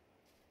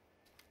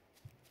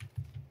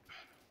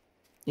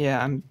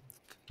 Yeah, I'm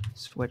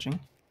switching.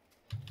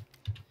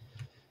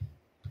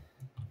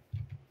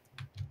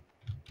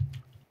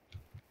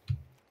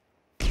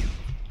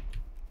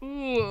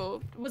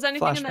 Ooh. Was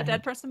anything in that Flashbang.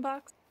 dead person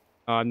box?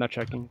 I'm not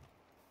checking.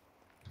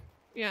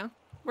 Yeah.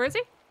 Where is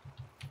he?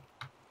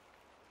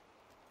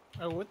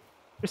 Oh, what?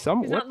 There's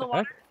some. He's What not in the the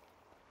water.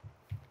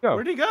 heck? Go.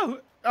 Where'd he go?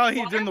 Oh, he's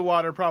Water? in the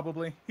water,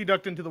 probably. He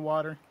ducked into the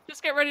water.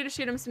 Just get ready to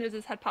shoot him as soon as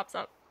his head pops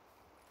up.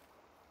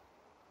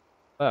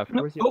 Left.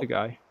 No, Where's the oh. other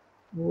guy?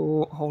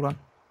 Oh, hold on.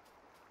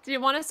 Do you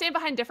want to stay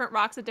behind different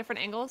rocks at different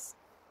angles?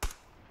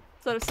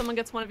 So that if someone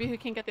gets one of you who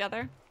can't get the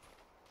other?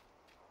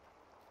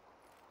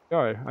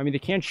 God, I mean, they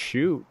can't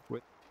shoot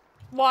with.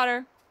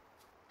 Water.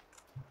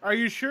 Are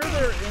you sure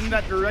they're in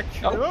that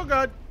direction? Oh. Oh,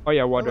 God. Oh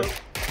yeah, water. Hello.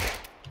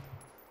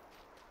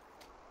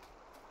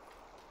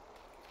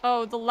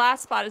 Oh, the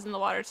last spot is in the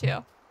water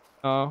too.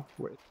 Oh,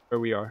 where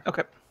we are.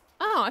 Okay.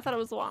 Oh, I thought it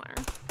was the water.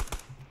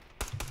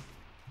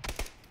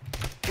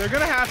 They're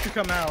gonna have to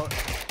come out.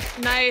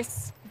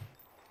 Nice.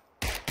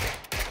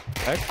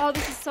 Heck? Oh,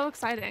 this is so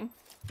exciting.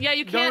 Yeah,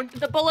 you can't.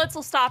 The bullets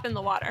will stop in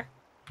the water.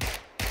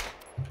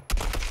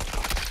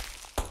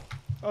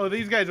 Oh,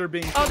 these guys are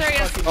being Oh, there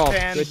he is. fucking Oh,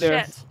 panned. right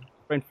there. Shit.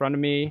 Right in front of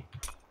me.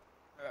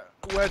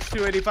 West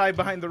 285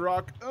 behind the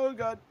rock. Oh,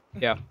 God.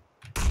 Yeah.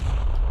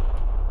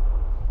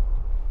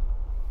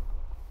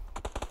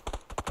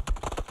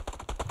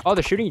 Oh,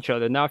 they're shooting each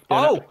other now.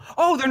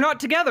 Oh, they're not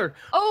together.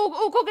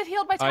 Oh, go get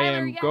healed by I Tyler.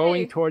 am Yay.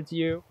 going towards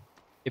you.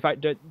 If I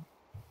did.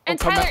 And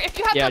come Tyler, out. if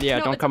you have Yeah, the, yeah.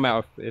 no, Don't it's come okay.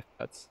 out if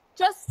that's.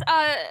 Just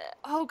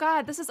oh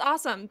god, this is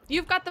awesome.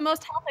 You've got the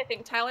most health, I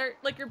think, Tyler.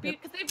 Like you're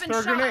beat because they've been Throw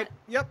a shot. grenade.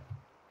 Yep.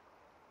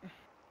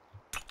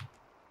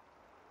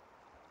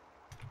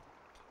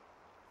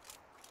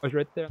 I was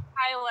right there.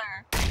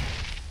 Tyler.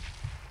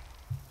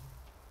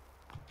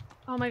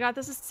 Oh my god,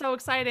 this is so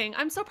exciting.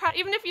 I'm so proud.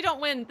 Even if you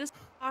don't win, this is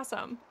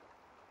awesome.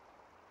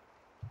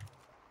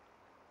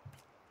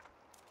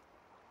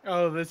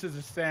 Oh, this is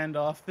a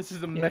standoff. This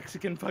is a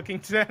Mexican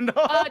fucking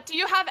standoff. Do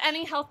you have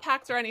any health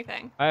packs or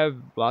anything? I have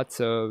lots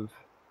of.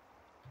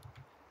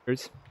 Good,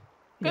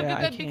 Yeah,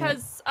 I good, can't.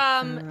 because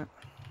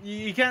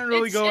You can't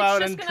really It's- go it's out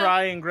just and gonna-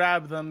 try and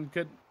grab them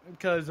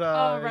because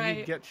right.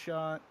 you'd get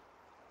shot.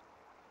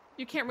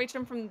 you can't reach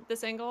them from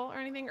this angle or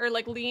anything, or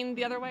like lean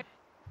the other way.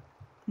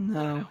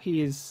 No,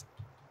 he's.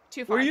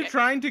 Too far. Were you Okay.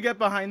 trying to get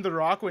behind the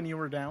rock when you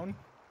were down?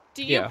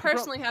 Do you Yeah.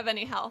 personally have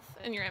any health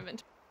in your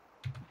inventory?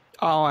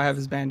 Oh, I have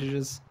his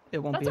bandages. It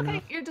won't That's be okay.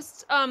 enough. You're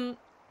just I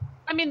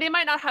mean, they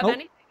might not have Oh.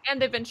 anything,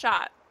 and they've been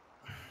shot.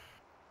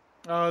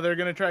 Oh, they're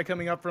gonna try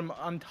coming up from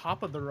on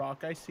top of the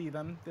rock. I see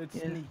them. It's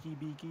Yeah. sneaky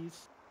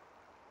beakies.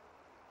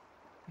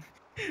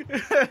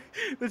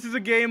 This is a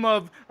game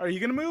of, are you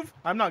gonna move?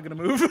 I'm not gonna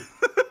move.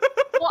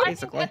 Well, I think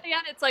Basically. at the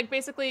end, it's like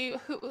basically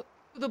who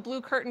the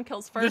blue curtain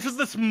kills first. This is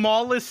the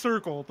smallest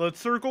circle. The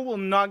circle will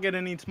not get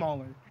any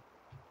smaller.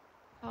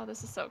 Oh,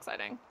 this is so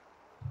exciting.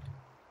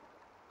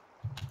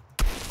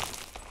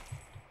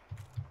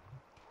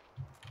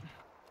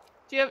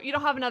 You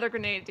don't have another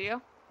grenade, do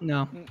you?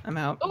 No, I'm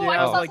out. Oh, Do you I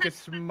have was like a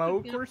outside.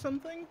 smoke Yeah. or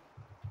something?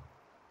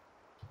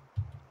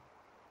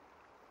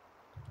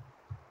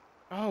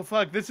 Oh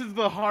fuck! This is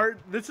the hard.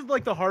 This is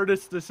like the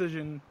hardest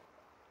decision.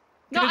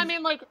 No, I Because-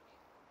 mean like,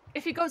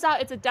 if he goes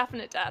out, it's a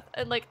definite death.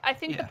 Like I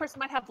think the Yeah. person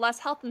might have less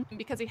health than him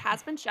because he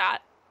has been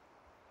shot.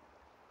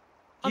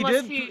 He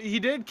Unless did. He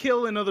did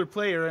kill another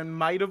player and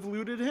might have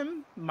looted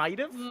him. Might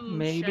have.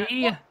 Maybe.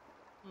 shit.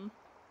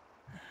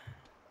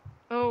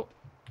 Oh.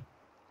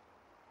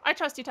 I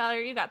trust you, Tyler.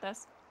 You got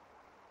this.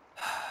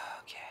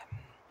 Okay.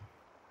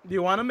 Do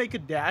you want to make a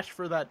dash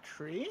for that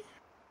tree?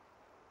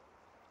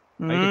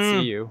 I can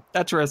see you.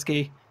 That's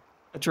risky.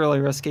 That's really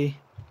risky.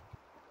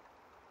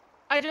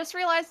 I just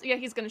realized, yeah,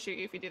 he's gonna shoot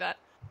you if you do that.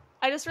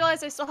 I just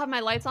realized I still have my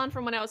lights on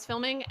from when I was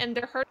filming, and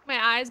they're hurting my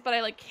eyes, but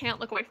I like can't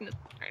look away from this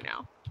right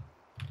now.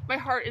 My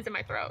heart is in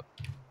my throat.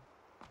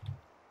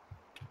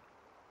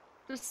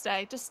 Just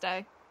stay, just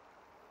stay.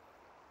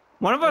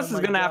 One of us Oh is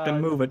my gonna have to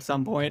God. move at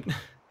some point.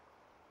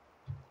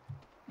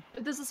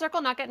 Does the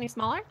circle not get any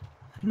smaller?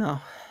 No.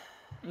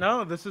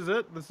 No, this is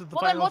it. This is the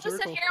Well, then final we'll just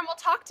circle. sit here and we'll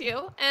talk to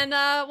you, and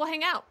we'll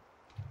hang out.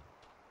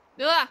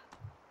 Yeah.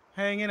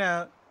 Hanging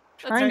out.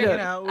 Trying Hanging to-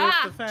 out with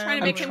the family. trying to I'm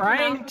make him come out.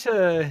 trying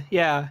to,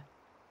 yeah.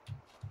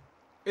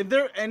 Is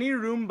there any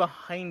room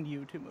behind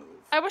you to move?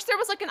 I wish there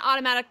was like an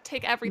automatic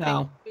take everything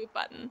No. boot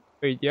button.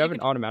 Wait, do you have You an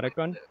can- automatic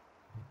gun?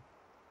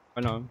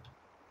 Oh no.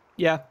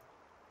 Yeah.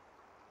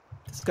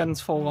 This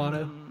gun's full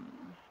auto.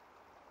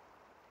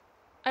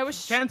 I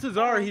wish. Chances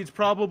are he's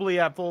probably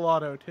at full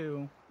auto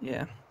too.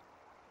 Yeah.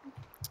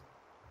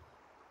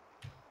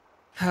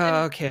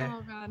 Okay.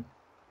 Oh god.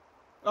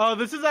 Oh,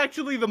 this is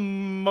actually the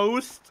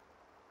most.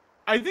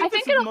 I think this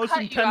is the it'll most cut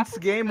you intense after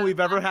game you we've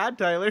go ever down. had,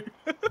 Tyler.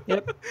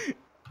 Yep.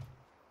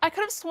 I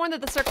could have sworn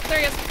that the circle. There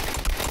he is.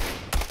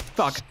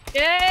 Fuck.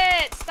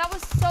 It. That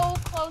was so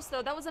close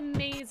though. That was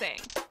amazing.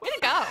 Way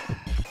to go.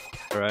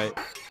 All right.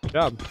 Good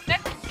job.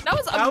 That was That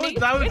was amazing.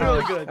 that was Way to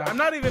really go. good. I'm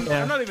not even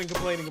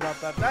complaining about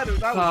that. That was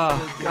Oh,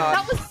 really good. God.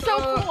 That was so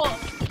cool.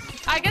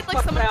 I get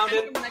like so much Found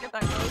it. adrenaline when I get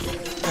that close.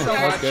 So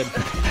That was much. good.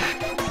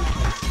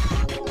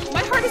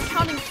 My heart is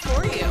pounding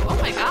for you. Oh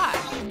my god.